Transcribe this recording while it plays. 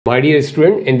My dear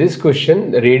student, in this question,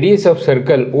 the radius of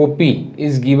circle OP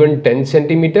is given 10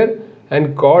 centimeter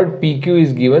and chord PQ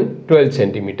is given 12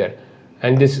 centimeter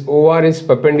and this OR is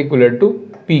perpendicular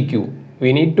to PQ.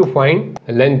 We need to find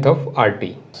the length of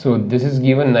RT. So this is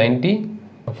given 90.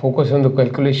 Focus on the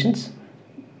calculations.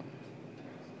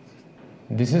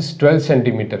 This is 12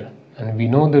 centimeter and we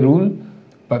know the rule,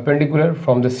 perpendicular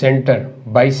from the center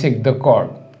bisect the chord.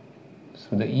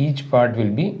 So the each part will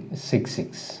be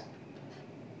 6.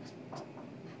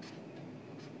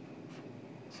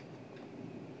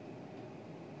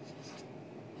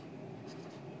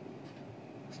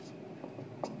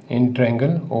 In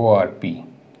triangle ORP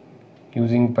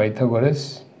using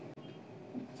Pythagoras.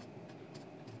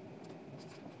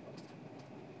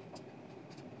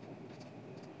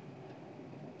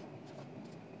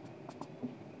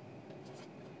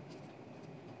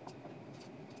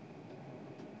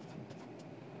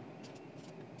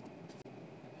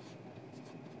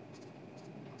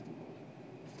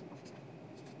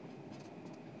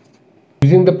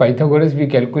 Using the Pythagoras, we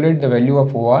calculate the value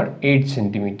of OR 8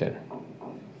 centimeter.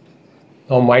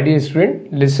 Now my dear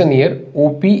student, listen here,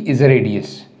 OP is a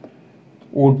radius.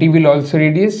 OT will also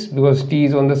radius because T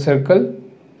is on the circle.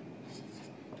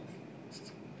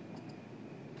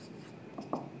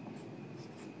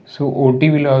 So OT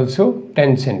will also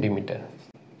 10 centimeter.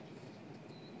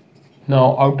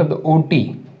 Now out of the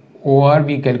OT, OR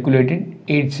we calculated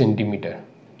 8 centimeter.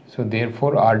 So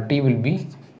therefore RT will be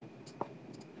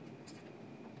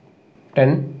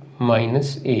 10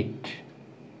 minus 8.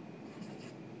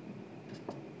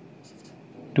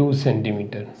 2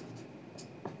 centimeter.